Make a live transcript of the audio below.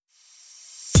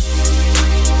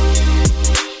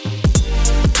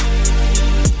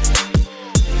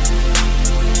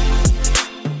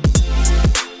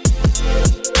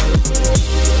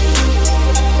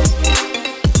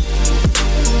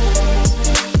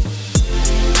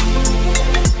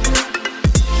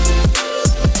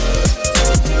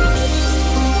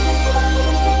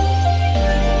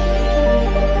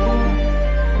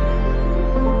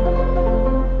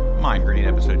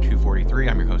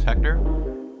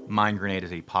Mind Grenade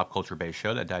is a pop culture based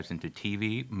show that dives into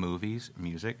TV, movies,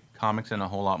 music, comics, and a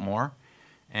whole lot more.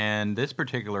 And this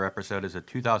particular episode is a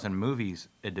 2000 movies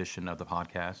edition of the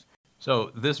podcast.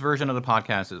 So, this version of the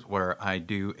podcast is where I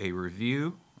do a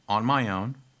review on my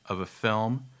own of a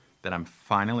film that I'm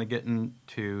finally getting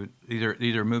to.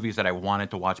 These are movies that I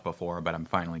wanted to watch before, but I'm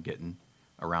finally getting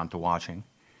around to watching.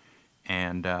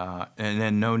 And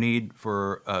then no need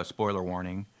for a spoiler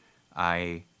warning.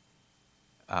 I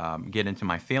get into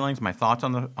my feelings, my thoughts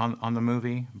on the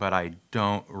movie, but I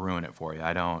don't ruin it for you.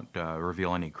 I don't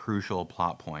reveal any crucial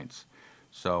plot points,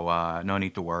 so no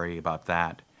need to worry about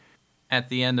that. At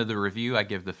the end of the review, I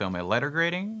give the film a letter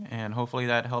grading, and hopefully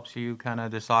that helps you kind of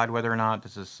decide whether or not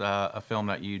this is a film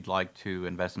that you'd like to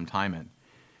invest some time in.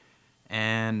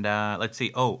 And let's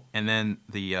see. Oh, and then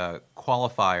the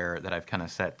qualifier that I've kind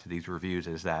of set to these reviews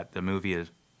is that the movie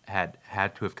had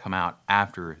to have come out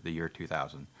after the year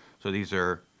 2000. So these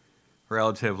are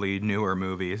relatively newer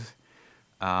movies.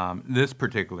 This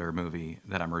particular movie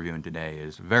that I'm reviewing today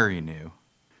is very new.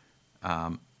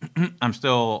 I'm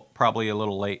still probably a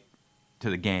little late to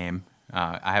the game.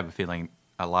 I have a feeling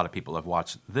a lot of people have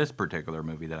watched this particular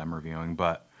movie that I'm reviewing,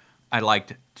 but I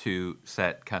liked to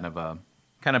set kind of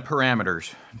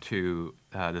parameters to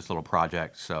this little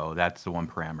project. So that's the one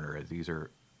parameter. These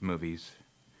are movies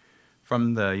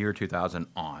from the year 2000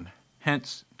 on,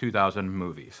 hence 2000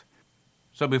 movies.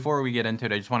 So before we get into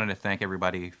it, I just wanted to thank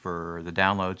everybody for the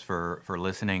downloads, for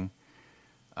listening.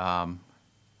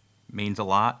 Means a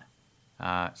lot.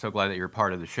 So glad that you're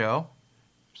part of the show.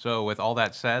 So with all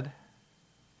that said,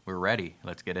 we're ready.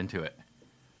 Let's get into it.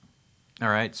 All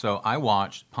right, so I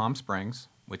watched Palm Springs,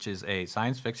 which is a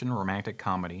science fiction romantic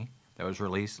comedy that was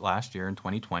released last year in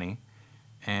 2020,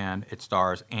 and it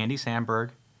stars Andy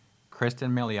Samberg,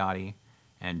 Kristen Milioti,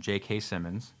 and J.K.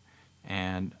 Simmons,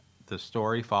 and the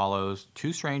story follows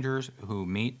two strangers who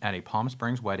meet at a Palm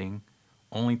Springs wedding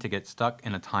only to get stuck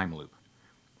in a time loop.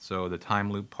 So the time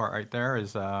loop part right there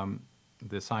is the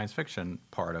science fiction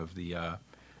part of the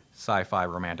sci-fi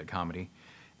romantic comedy.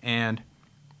 And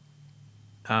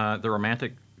the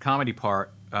romantic comedy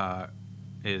part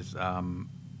is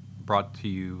brought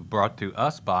to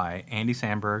us by Andy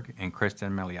Samberg and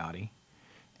Kristen Milioti.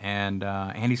 And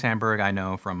Andy Samberg I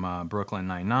know from Brooklyn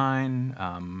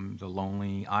Nine-Nine, The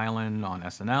Lonely Island on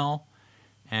SNL.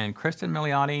 And Kristen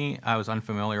Milioti I was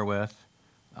unfamiliar with.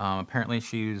 Apparently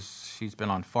she's been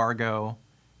on Fargo,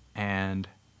 and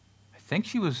I think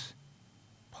she was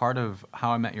part of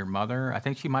How I Met Your Mother. I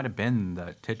think she might have been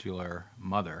the titular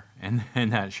mother in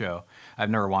that show. I've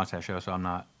never watched that show, so I'm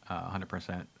not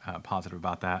 100% positive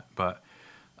about that. But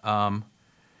I'll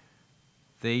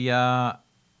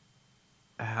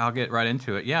get right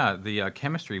into it. Yeah, the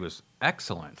chemistry was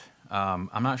excellent.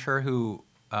 I'm not sure who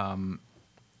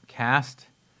cast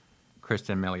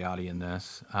Kristen Milioti in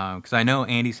this, because I know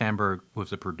Andy Samberg was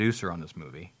the producer on this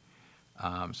movie,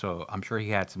 so I'm sure he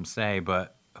had some say.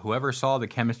 But whoever saw the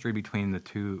chemistry between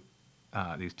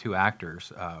these two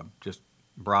actors, just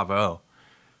bravo.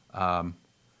 At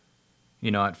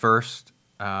first,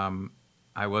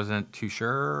 I wasn't too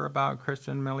sure about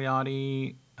Kristen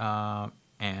Milioti,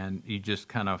 and you just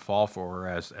kind of fall for her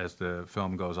as the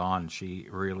film goes on. She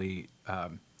really,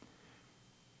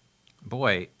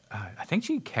 I think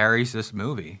she carries this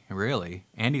movie, really.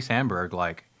 Andy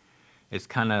Samberg, it's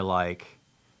kind of like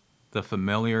the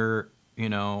familiar,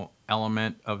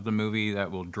 element of the movie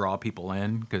that will draw people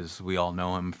in, because we all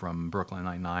know him from Brooklyn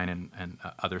Nine-Nine and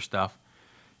other stuff.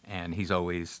 And he's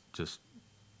always just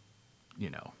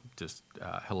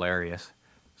hilarious.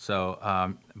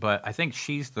 So, but I think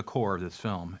she's the core of this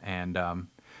film. And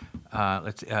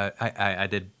I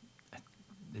did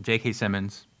J.K.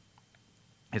 Simmons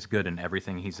is good in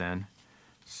everything he's in.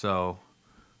 So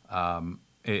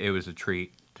it was a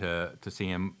treat to see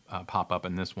him pop up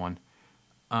in this one.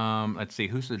 Let's see,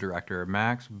 who's the director?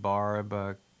 Max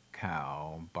Barbakow.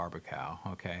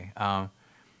 Okay.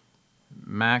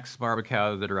 Max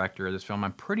Barbakow, the director of this film,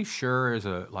 I'm pretty sure is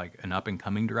an up and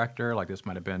coming director. This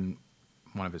might have been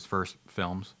one of his first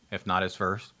films, if not his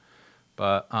first.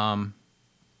 But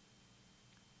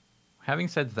having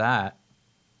said that,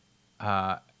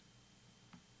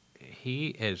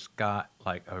 he has got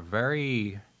a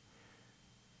very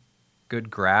good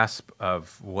grasp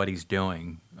of what he's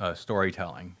doing,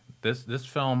 storytelling. This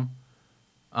film,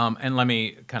 and let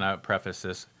me kind of preface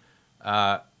this.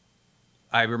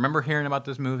 I remember hearing about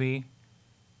this movie,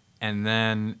 and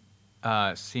then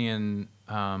seeing.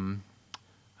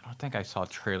 I don't think I saw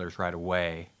trailers right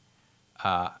away.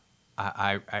 I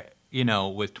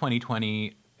with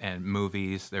 2020 and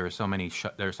movies, there was so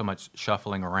much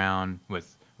shuffling around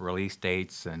with release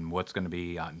dates and what's going to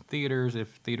be on theaters if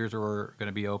theaters are going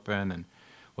to be open, and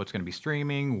what's going to be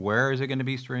streaming, where is it going to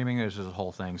be streaming. There's just a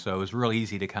whole thing. So it was real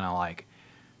easy to kind of like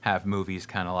have movies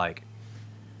kind of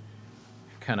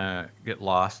get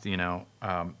lost, in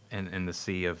the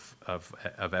sea of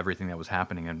everything that was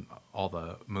happening and all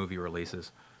the movie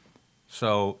releases.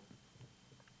 So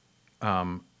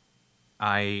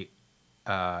I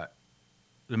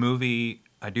the movie,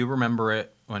 I do remember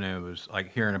it when it was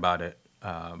like hearing about it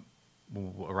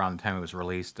around the time it was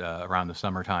released, around the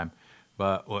summertime.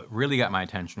 But what really got my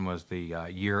attention was the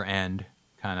year end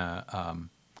kind of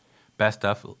best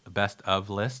of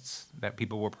lists that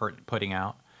people were putting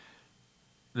out.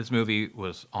 This movie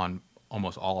was on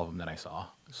almost all of them that I saw.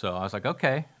 So I was like,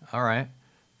 okay, all right.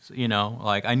 So,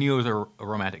 like I knew it was a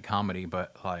romantic comedy,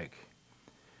 but like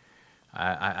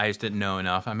I just didn't know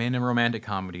enough. I mean, in romantic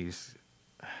comedies,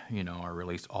 are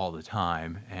released all the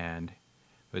time and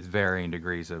with varying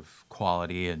degrees of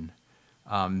quality. And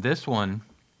this one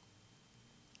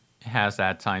has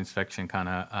that science fiction kind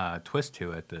of twist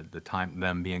to it. The time,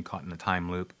 them being caught in the time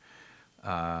loop,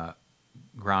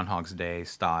 Groundhog's Day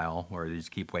style, where you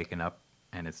just keep waking up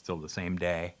and it's still the same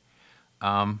day.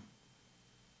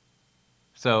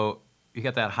 So you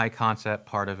got that high concept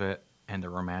part of it and the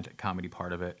romantic comedy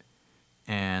part of it.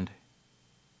 And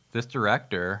this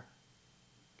director,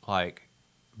 like,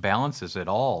 balances it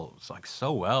all. It's like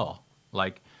so well.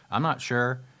 Like, I'm not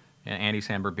sure, and Andy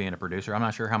Samberg being a producer, I'm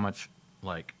not sure how much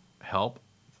like help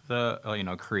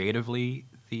creatively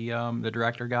the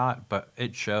director got, but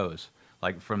it shows.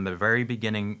 Like from the very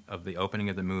beginning of the opening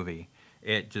of the movie,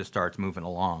 it just starts moving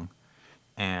along,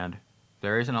 and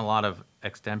there isn't a lot of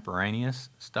extemporaneous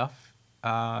stuff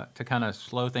to kind of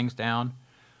slow things down.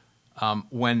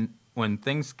 When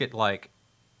things get like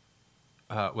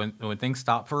when things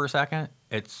stop for a second,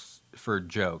 it's for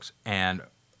jokes and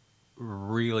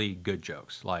really good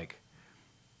jokes. Like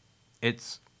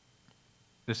it's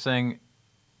this thing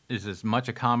is as much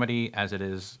a comedy as it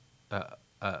is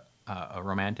a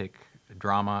romantic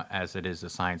drama as it is a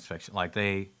science fiction. Like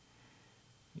they,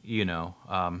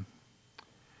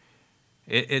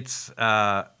 it's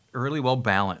really well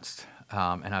balanced,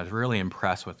 and I was really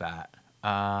impressed with that.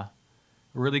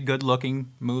 Really good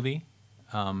looking movie.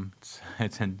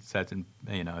 It's in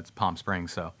it's Palm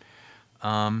Springs, so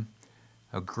a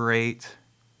great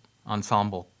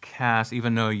ensemble cast.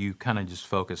 Even though you kind of just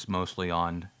focus mostly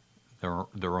on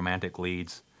the romantic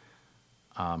leads,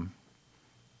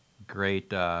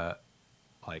 great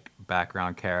like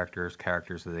background characters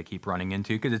that they keep running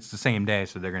into because it's the same day,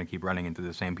 so they're going to keep running into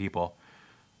the same people.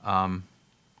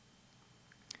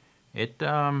 It's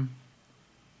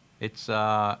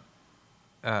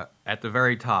at the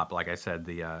very top, like I said,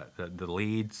 the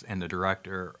leads and the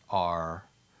director are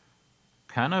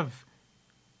kind of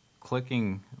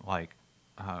clicking like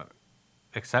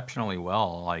exceptionally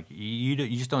well. Like you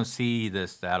just don't see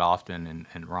this that often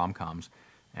in rom-coms,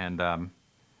 and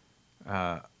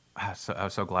I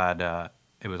was so glad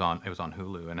it was on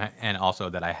Hulu, and also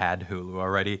that I had Hulu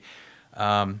already.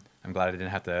 I'm glad I didn't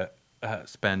have to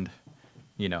spend,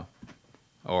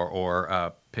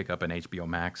 or pick up an HBO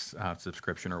Max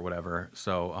subscription or whatever.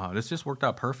 So this just worked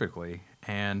out perfectly,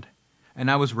 and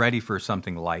I was ready for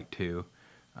something light too.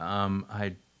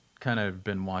 I'd kind of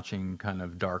been watching kind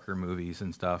of darker movies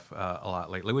and stuff a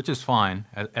lot lately, which is fine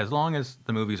as long as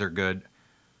the movies are good.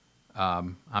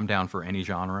 I'm down for any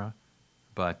genre,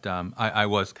 but I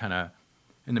was kind of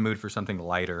in the mood for something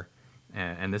lighter,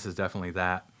 and this is definitely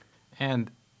that.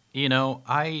 And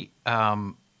I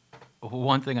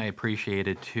one thing I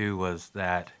appreciated too was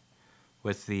that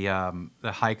with the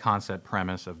high concept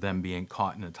premise of them being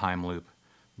caught in a time loop,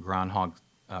 Groundhog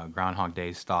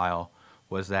Day style,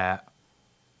 was that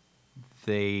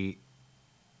they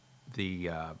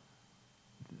the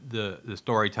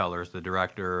storytellers, the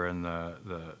director, and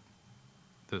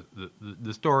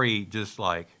the story just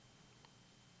like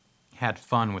had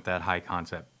fun with that high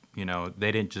concept.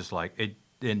 They didn't just like it.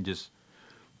 Didn't just.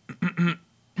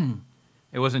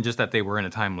 It wasn't just that they were in a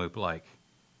time loop. Like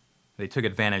they took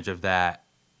advantage of that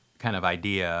kind of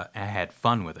idea and had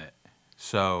fun with it.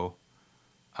 So,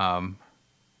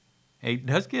 it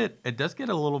does get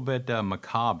a little bit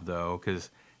macabre though,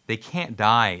 because they can't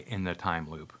die in the time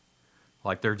loop.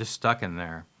 Like they're just stuck in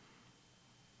there.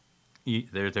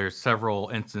 There's several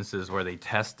instances where they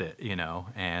test it,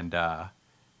 and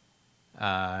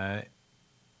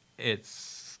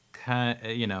it's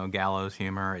kind of gallows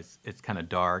humor. It's kind of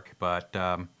dark, but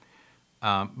then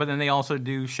they also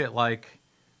do shit like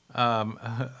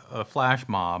a flash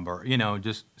mob, or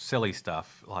just silly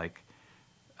stuff like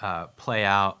play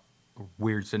out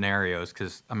weird scenarios,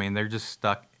 because they're just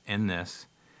stuck in this,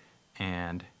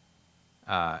 and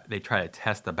they try to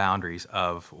test the boundaries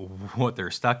of what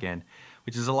they're stuck in,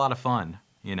 which is a lot of fun.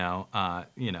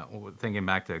 Thinking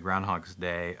back to Groundhog's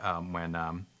Day,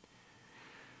 when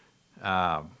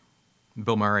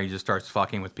Bill Murray just starts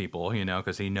fucking with people,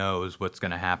 because he knows what's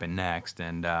going to happen next,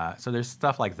 and so there's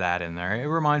stuff like that in there. It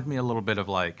reminds me a little bit of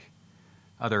like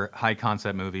other high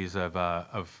concept movies of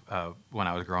when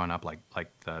I was growing up, like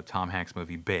the Tom Hanks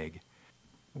movie Big,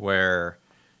 where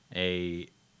a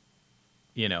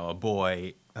a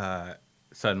boy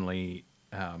suddenly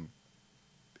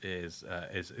is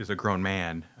a grown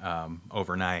man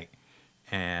overnight,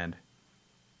 and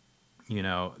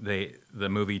the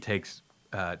movie takes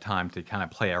time to kind of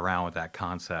play around with that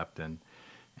concept and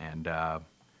and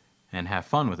have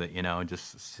fun with it,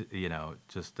 just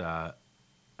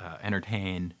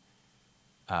entertain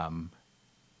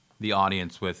the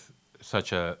audience with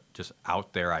such a just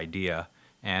out there idea.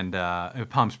 And in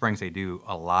Palm Springs, they do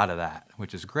a lot of that,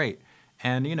 which is great.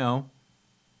 And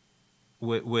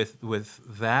with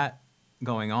that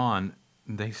going on,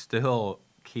 they still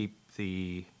keep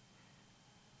the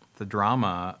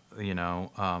drama,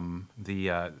 the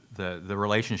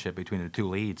relationship between the two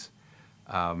leads.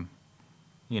 Um,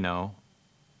 you know,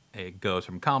 it goes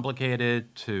from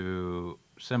complicated to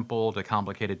simple to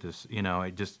complicated to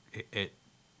it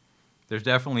there's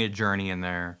definitely a journey in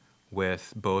there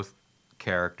with both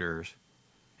characters,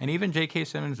 and even J.K.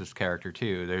 Simmons' character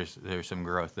too. There's some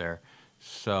growth there.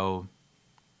 So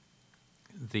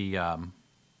the and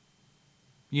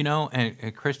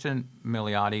Kristen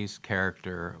Miliotti's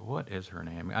character, what is her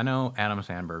name? I know Adam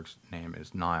Sandberg's name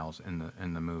is Niles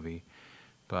in the movie,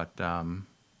 but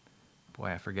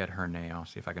boy, I forget her name. I'll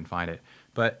see if I can find it.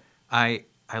 But I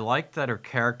like that her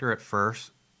character at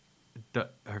first.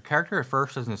 Her character at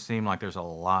first doesn't seem like there's a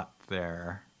lot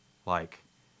there. Like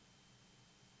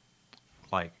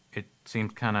it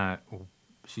seems kind of,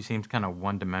 she seems kind of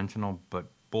one dimensional. But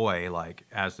boy, like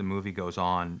as the movie goes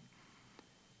on,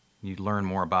 you learn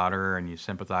more about her and you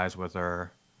sympathize with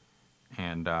her,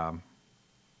 and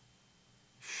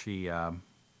she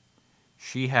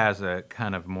she has a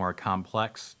kind of more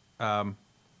complex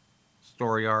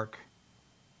story arc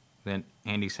than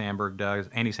Andy Samberg does.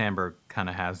 Andy Samberg kind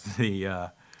of has the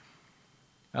a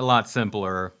lot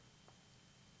simpler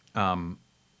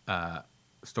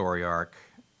story arc,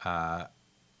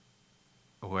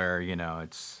 where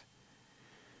it's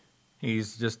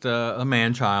he's just a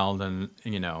man child, and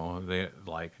they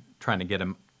like trying to get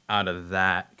him out of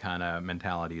that kind of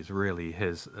mentality is really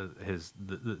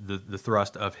the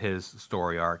thrust of his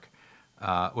story arc.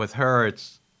 With her,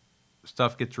 it's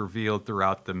stuff gets revealed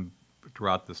throughout the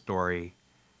story,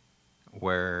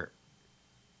 where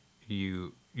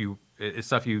it's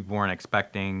stuff you weren't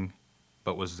expecting,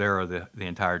 but was there the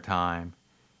entire time,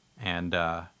 and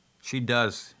she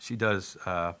does.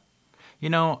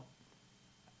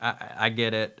 I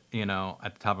get it,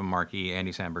 at the top of Marquee,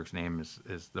 Andy Samberg's name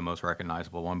is the most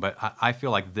recognizable one, but I feel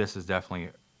like this is definitely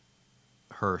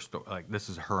her story. Like, this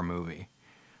is her movie,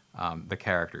 the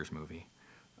character's movie.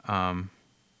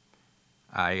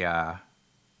 I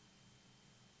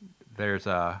there's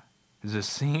a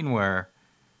scene where,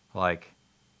 like,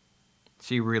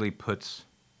 she really puts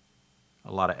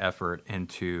a lot of effort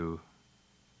into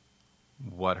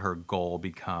what her goal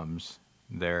becomes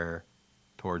there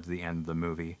towards the end of the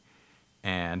movie,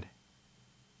 and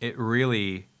it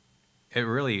really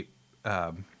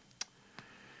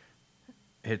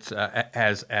it's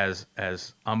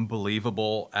as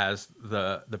unbelievable as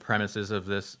the premises of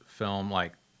this film.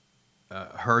 Like,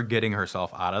 her getting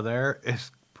herself out of there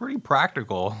is pretty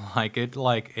practical.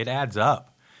 It adds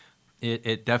up.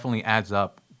 It definitely adds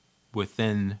up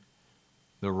within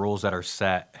the rules that are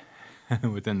set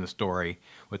within the story,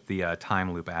 with the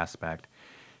time loop aspect.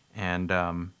 And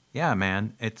yeah,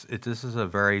 man, this is a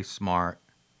very smart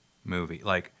movie,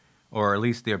 like, or at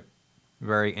least they're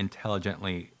very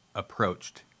intelligently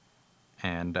approached,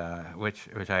 and which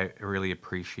I really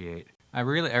appreciate. I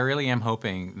really am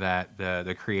hoping that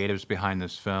the creatives behind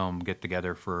this film get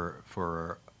together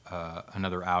for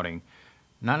another outing.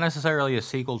 Not necessarily a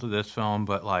sequel to this film,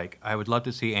 but like I would love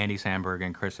to see Andy Samberg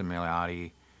and Kristen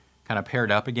Milioti kind of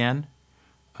paired up again.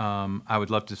 I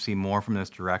would love to see more from this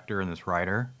director and this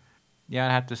writer. Yeah,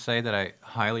 I'd have to say that I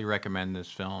highly recommend this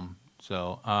film.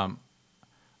 So I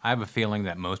have a feeling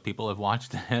that most people have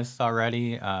watched this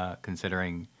already,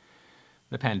 considering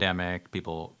the pandemic,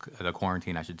 the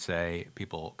quarantine, I should say,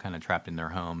 people kind of trapped in their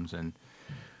homes, and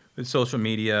with social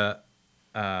media,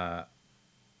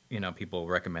 people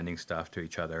recommending stuff to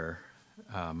each other.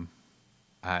 Um,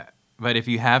 but if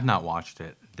you have not watched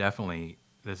it, definitely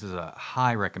this is a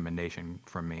high recommendation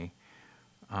from me.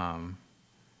 Um,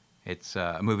 It's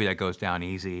a movie that goes down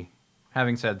easy.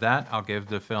 Having said that, I'll give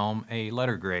the film a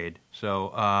letter grade.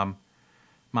 So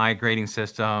my grading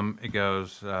system, it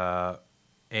goes A,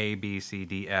 B, C,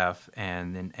 D, F,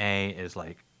 and then A is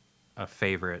like a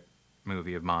favorite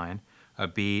movie of mine. A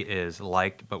B is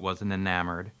liked but wasn't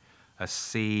enamored. A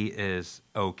C is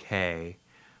okay.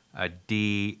 A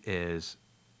D is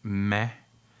meh.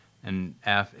 And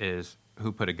F is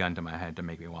who put a gun to my head to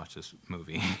make me watch this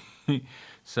movie.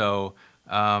 So,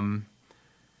 and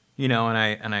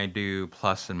I do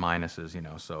plus and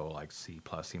minuses, so like C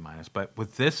plus, C minus. But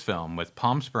with this film, with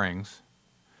Palm Springs,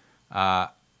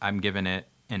 I'm giving it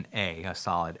an A, a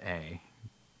solid A.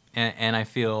 And I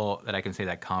feel that I can say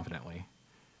that confidently.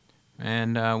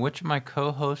 And which of my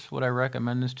co-hosts would I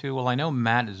recommend this to? Well, I know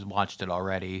Matt has watched it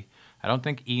already. I don't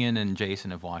think Ian and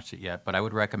Jason have watched it yet, but I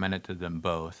would recommend it to them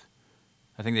both.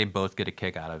 I think they both get a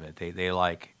kick out of it. They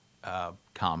like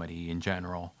comedy in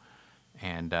general,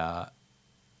 and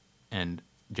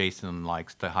Jason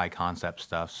likes the high concept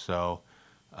stuff. So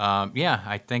yeah,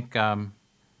 I think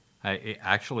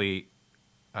actually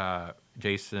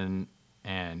Jason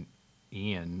and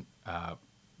Ian,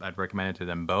 I'd recommend it to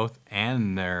them both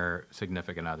and their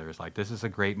significant others. Like, this is a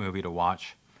great movie to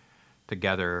watch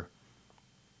together,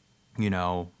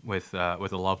 with a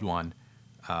loved one.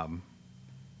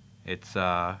 It's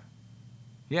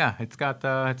yeah, it's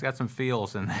got some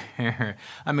feels in there.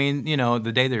 I mean,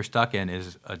 the day they're stuck in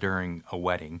is during a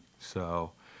wedding,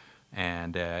 so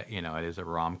and it is a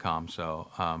rom com,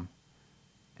 so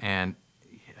and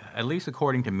at least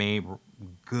according to me,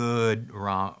 good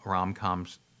rom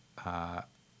coms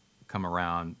come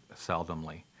around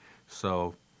seldomly.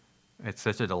 So it's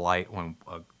such a delight when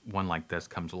one like this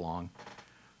comes along.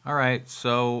 All right,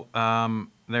 so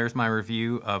there's my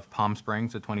review of Palm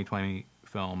Springs, a 2020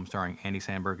 film starring Andy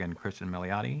Samberg and Kristen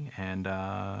Milioti. And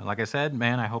like I said,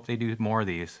 man, I hope they do more of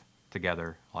these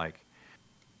together.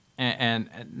 And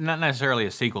not necessarily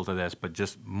a sequel to this, but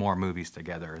just more movies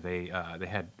together. They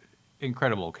had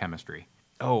incredible chemistry.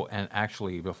 Oh, and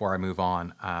actually, before I move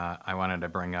on, I wanted to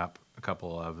bring up a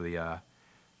couple of the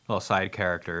little side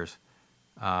characters.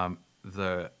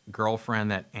 The girlfriend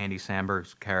that Andy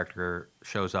Samberg's character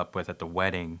shows up with at the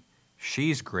wedding,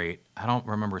 she's great. I don't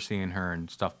remember seeing her and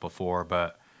stuff before,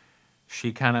 but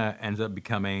she kind of ends up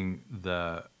becoming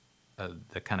the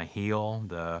kind of heel.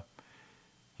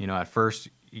 At first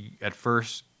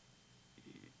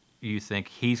you think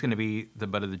he's going to be the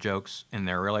butt of the jokes in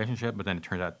their relationship, but then it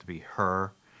turns out to be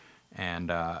her,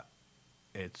 and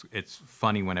it's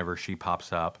funny whenever she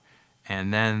pops up,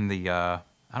 and then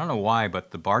I don't know why,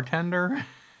 but the bartender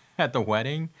at the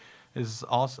wedding is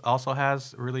also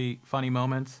has really funny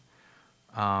moments.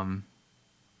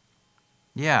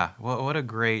 Yeah, what a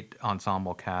great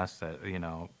ensemble cast that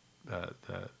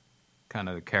the kind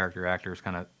of the character actors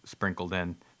kind of sprinkled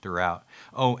in throughout.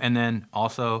 Oh, and then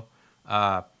also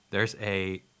there's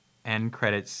a end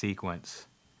credit sequence.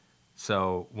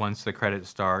 So once the credit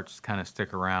starts, kind of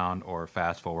stick around or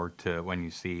fast forward to when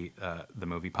you see the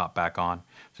movie pop back on.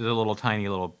 So there's a little tiny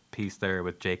little piece there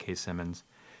with J.K. Simmons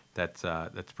that's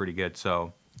pretty good.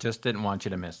 So just didn't want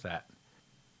you to miss that.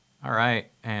 All right,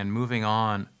 and moving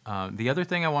on. The other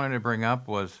thing I wanted to bring up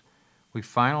was we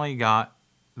finally got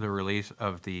the release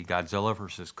of the Godzilla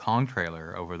vs. Kong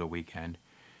trailer over the weekend,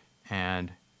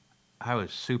 and I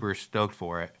was super stoked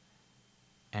for it,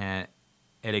 and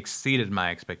it exceeded my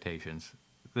expectations.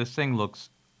 This thing looks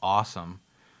awesome.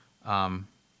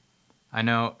 I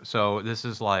know, so this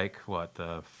is like, what,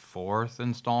 the fourth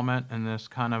installment in this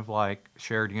kind of like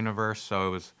shared universe. So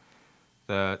it was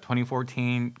the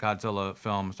 2014 Godzilla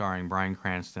film starring Bryan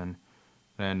Cranston,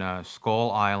 then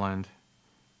Skull Island,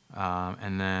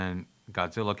 and then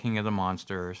Godzilla King of the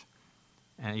Monsters.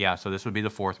 And yeah, so this would be the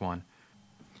fourth one.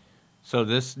 So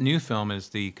this new film is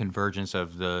the convergence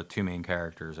of the two main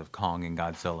characters of Kong and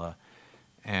Godzilla.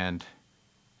 And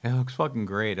it looks fucking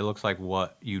great. It looks like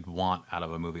what you'd want out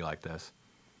of a movie like this.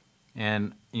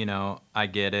 And, I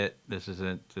get it. This is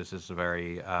a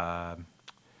very kind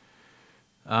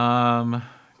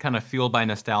of fueled by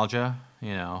nostalgia,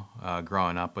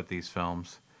 growing up with these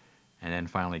films, and then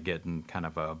finally getting kind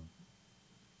of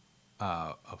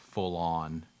a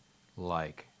full-on,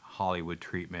 like, Hollywood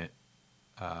treatment,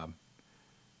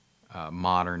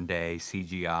 modern day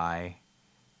CGI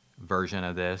version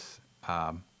of this.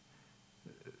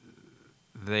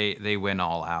 They went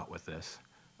all out with this.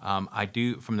 I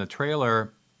do, from the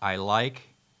trailer, I like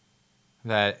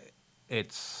that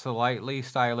it's slightly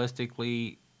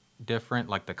stylistically different.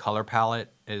 Like, the color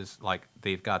palette is like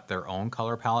they've got their own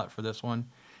color palette for this one,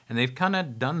 and they've kind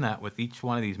of done that with each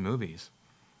one of these movies.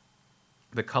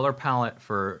 The color palette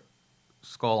for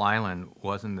Skull Island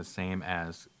wasn't the same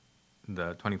as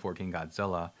the 2014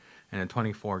 Godzilla. And in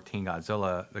 2014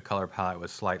 Godzilla, the color palette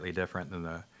was slightly different than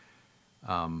the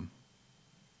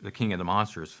King of the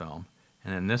Monsters film.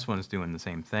 And then this one's doing the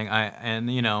same thing. And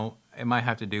it might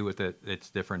have to do with its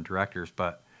different directors,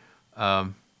 but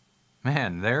um,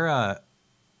 man,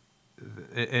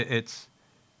 it's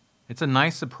it's a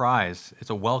nice surprise. It's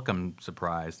a welcome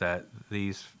surprise that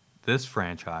this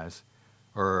franchise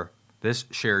or this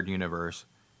shared universe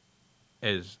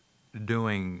is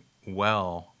doing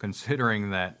well,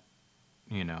 considering that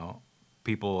you know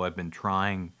people have been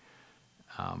trying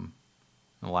in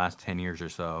the last 10 years or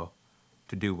so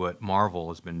to do what Marvel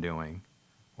has been doing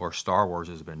or Star Wars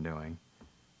has been doing,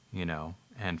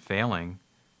 and failing.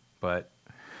 But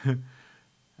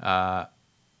uh,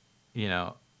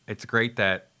 it's great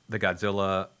that the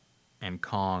Godzilla and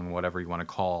Kong, whatever you want to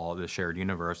call the shared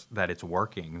universe, that it's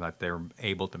working, that they're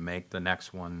able to make the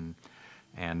next one.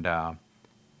 And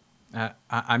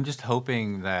I'm just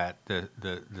hoping that the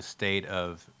state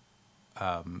of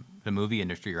the movie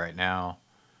industry right now,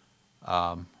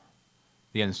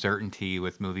 the uncertainty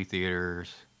with movie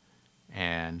theaters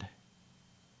and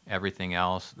everything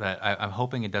else, that I'm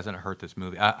hoping it doesn't hurt this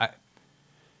movie.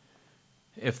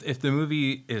 If the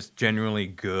movie is genuinely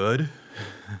good,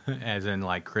 as in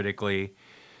like critically,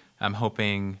 I'm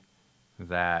hoping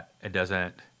that it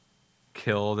doesn't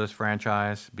kill this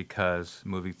franchise because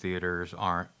movie theaters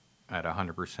aren't at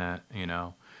 100%,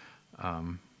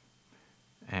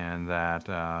 and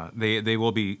that they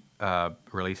will be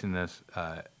releasing this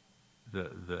on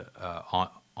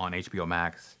HBO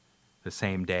Max the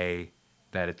same day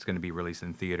that it's going to be released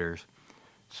in theaters.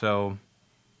 So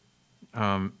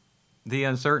um, the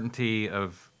uncertainty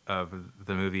of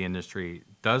the movie industry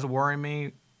does worry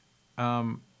me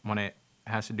when it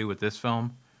has to do with this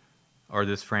film or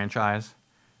this franchise.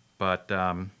 But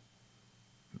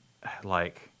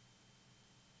like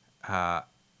uh,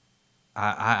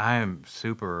 I am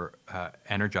super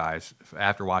energized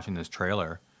after watching this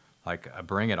trailer. Like,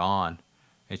 bring it on.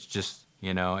 It's just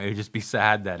it'd just be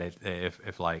sad that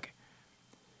if like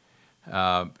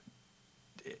uh,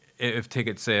 if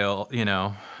ticket sale,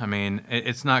 I mean,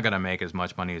 it's not going to make as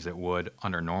much money as it would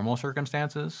under normal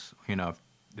circumstances.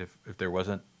 If there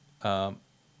wasn't um,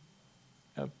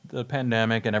 the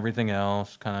pandemic and everything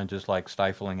else, kind of just like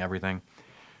stifling everything.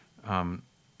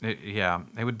 Yeah,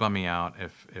 it would bum me out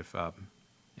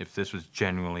if this was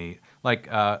genuinely like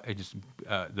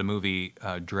the movie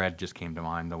Dread just came to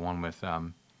mind. The one with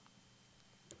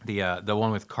the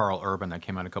one with Carl Urban that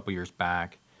came out a couple years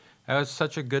back. That was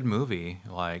such a good movie.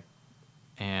 Like,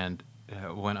 and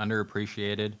went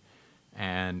underappreciated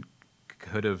and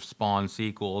could have spawned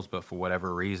sequels, but for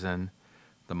whatever reason,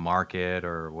 the market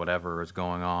or whatever is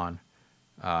going on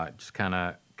just kind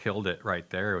of killed it right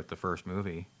there with the first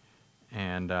movie.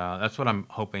 And that's what I'm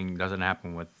hoping doesn't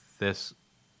happen with this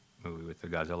movie, with the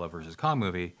Godzilla versus Kong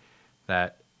movie,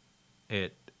 that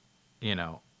it, you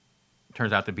know,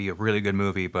 turns out to be a really good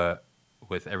movie, but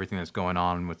with everything that's going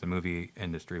on with the movie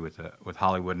industry, with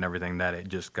Hollywood and everything, that it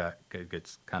gets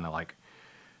kind of like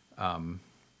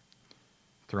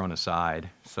thrown aside.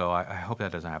 So I hope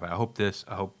that doesn't happen. I hope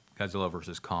Godzilla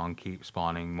versus Kong keeps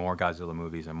spawning more Godzilla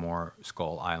movies and more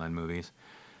Skull Island movies.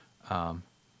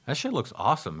 That shit looks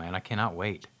awesome, man. I cannot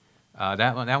wait.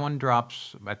 That one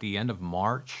drops at the end of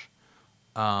March.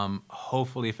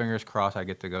 Hopefully, fingers crossed, I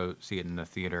get to go see it in the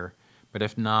theater. But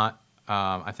if not,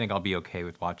 I think I'll be okay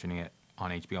with watching it on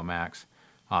HBO Max.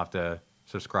 I'll have to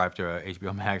subscribe to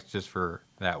HBO Max just for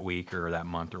that week or that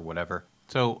month or whatever.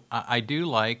 So I do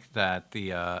like that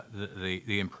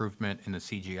the improvement in the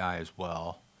CGI as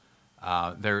well.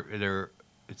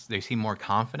 They seem more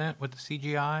confident with the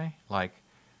CGI, like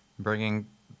bringing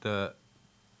the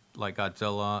like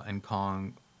Godzilla and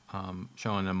Kong,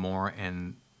 showing them more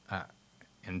in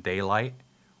daylight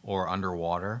or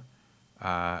underwater.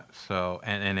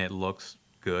 And it looks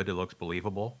good. It looks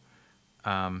believable.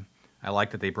 I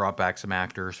like that they brought back some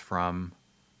actors from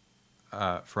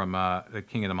the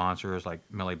King of the Monsters, like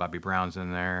Millie Bobby Brown's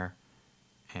in there,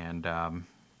 and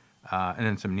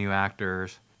then some new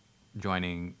actors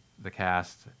joining the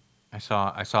cast. I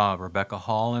saw Rebecca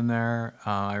Hall in there.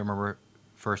 I remember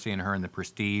first seeing her in The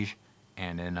Prestige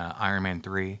and in Iron Man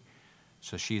 3.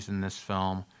 So she's in this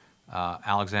film.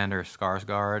 Alexander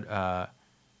Skarsgård,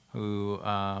 who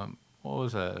what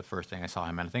was the first thing I saw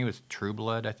him in? I think it was True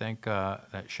Blood. I think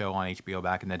that show on HBO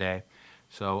back in the day.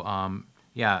 So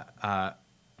yeah,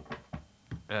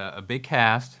 a big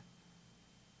cast,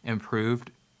 improved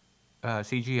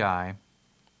CGI.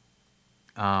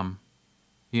 Um,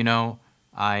 you know,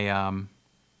 I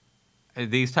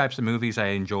these types of movies I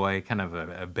enjoy kind of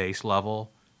a base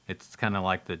level. It's kind of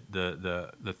like the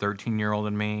 13-year-old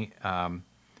in me,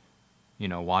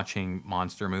 watching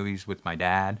monster movies with my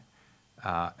dad.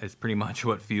 Is pretty much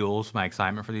what fuels my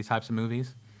excitement for these types of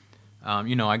movies.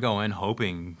 I go in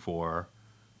hoping for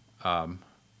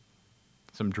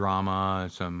some drama,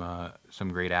 some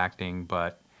great acting,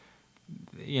 but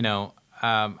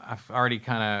I've already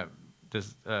kind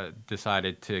of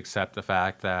decided to accept the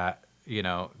fact that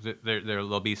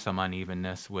there'll be some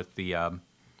unevenness with the,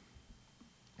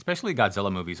 especially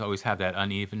Godzilla movies always have that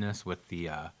unevenness with the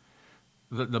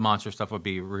monster stuff would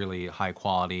be really high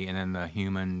quality, and then the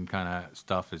human kind of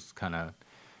stuff is kind of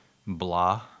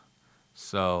blah.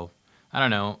 So I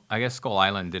don't know. I guess Skull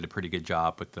Island did a pretty good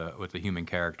job with the human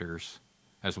characters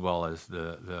as well as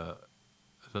the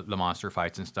monster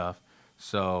fights and stuff.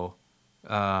 So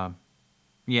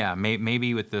yeah,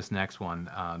 maybe with this next one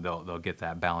they'll get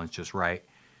that balance just right.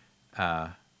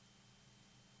 And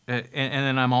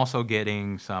then I'm also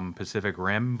getting some Pacific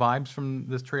Rim vibes from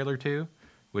this trailer too,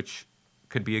 which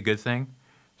could be a good thing.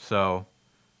 So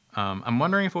I'm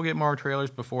wondering if we'll get more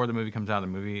trailers before the movie comes out. The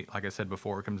movie, like I said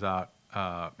before, it comes out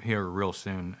here real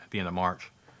soon at the end of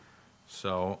March.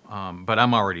 So, but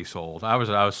I'm already sold. I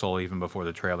was sold even before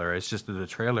the trailer. It's just that the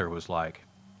trailer was like,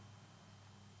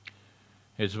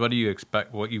 it's what do you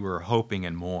expect, what you were hoping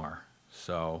and more.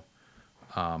 So,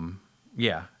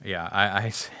 yeah. I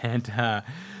sent,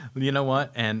 you know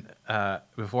what? And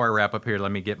before I wrap up here,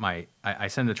 let me get I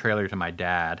sent the trailer to my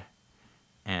dad,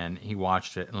 and he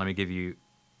watched it. And let me give you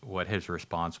what his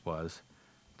response was.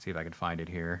 Let's see if I can find it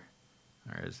here.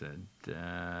 Where is it?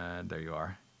 There you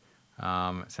are.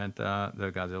 Sent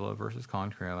the Godzilla vs.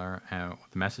 Kong trailer, and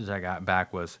the message I got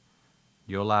back was,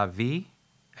 "Yo la vi,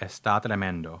 está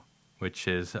tremendo," which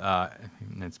is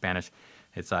in Spanish,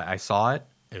 it's I saw it.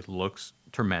 It looks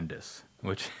tremendous,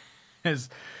 which is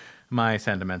my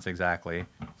sentiments exactly.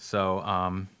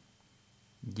 So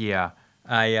yeah,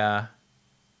 I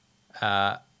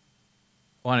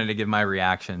wanted to give my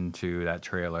reaction to that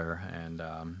trailer, and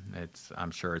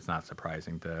I'm sure it's not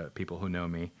surprising to people who know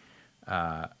me.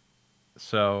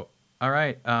 So, all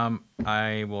right,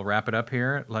 I will wrap it up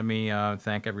here. Let me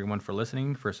thank everyone for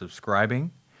listening, for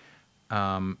subscribing.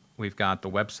 We've got the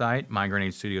website,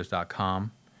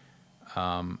 mindgrenadestudios.com.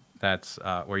 That's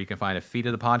where you can find a feed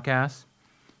of the podcast.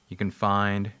 You can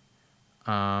find,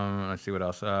 let's see what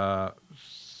else, a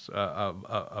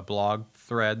blog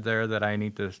thread there that I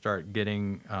need to start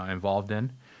getting involved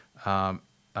in. Some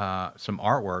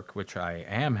artwork, which I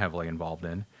am heavily involved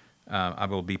in. I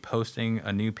will be posting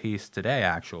a new piece today,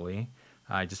 actually.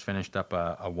 I just finished up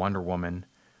a Wonder Woman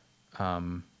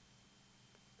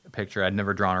picture. I'd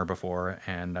never drawn her before,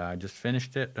 and I just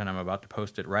finished it, and I'm about to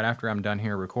post it right after I'm done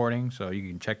here recording, so you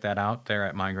can check that out there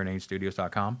at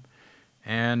mindgrenadestudios.com.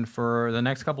 And for the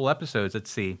next couple episodes,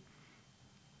 let's see.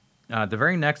 The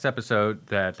very next episode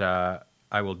that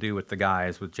I will do with the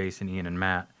guys, with Jason, Ian, and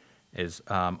Matt, is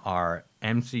our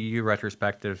MCU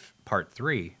retrospective part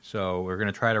 3. So we're going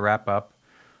to try to wrap up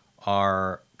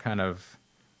our kind of,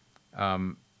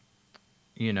 our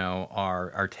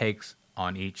takes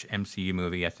on each MCU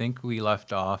movie. I think we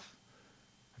left off,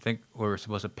 we were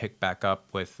supposed to pick back up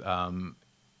with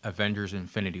Avengers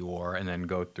Infinity War and then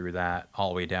go through that all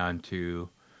the way down to,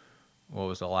 what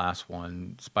was the last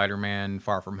one? Spider-Man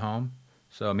Far From Home.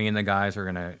 So me and the guys are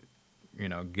going to,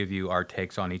 give you our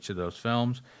takes on each of those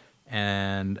films.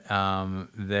 And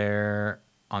there,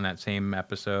 on that same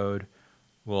episode,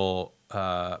 we'll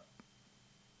kind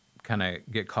of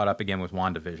get caught up again with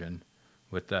WandaVision,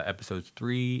 with episodes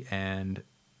 3 and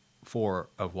 4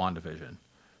 of WandaVision.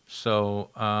 So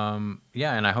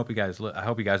yeah, and I hope you guys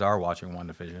are watching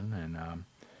WandaVision,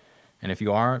 and if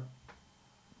you are,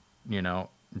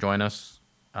 join us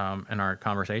in our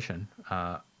conversation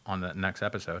on the next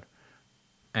episode.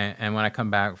 And when I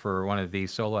come back for one of these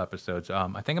solo episodes, I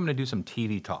think I'm going to do some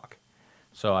TV talk.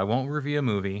 So I won't review a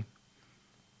movie,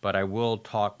 but I will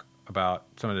talk about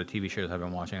some of the TV shows I've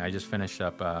been watching. I just finished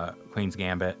up Queen's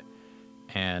Gambit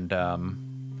and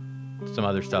some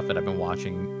other stuff that I've been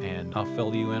watching, and I'll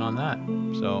fill you in on that.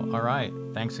 So, all right.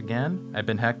 Thanks again. I've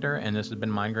been Hector, and this has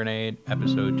been Mind Grenade,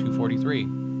 episode 243.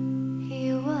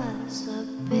 He was a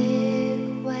big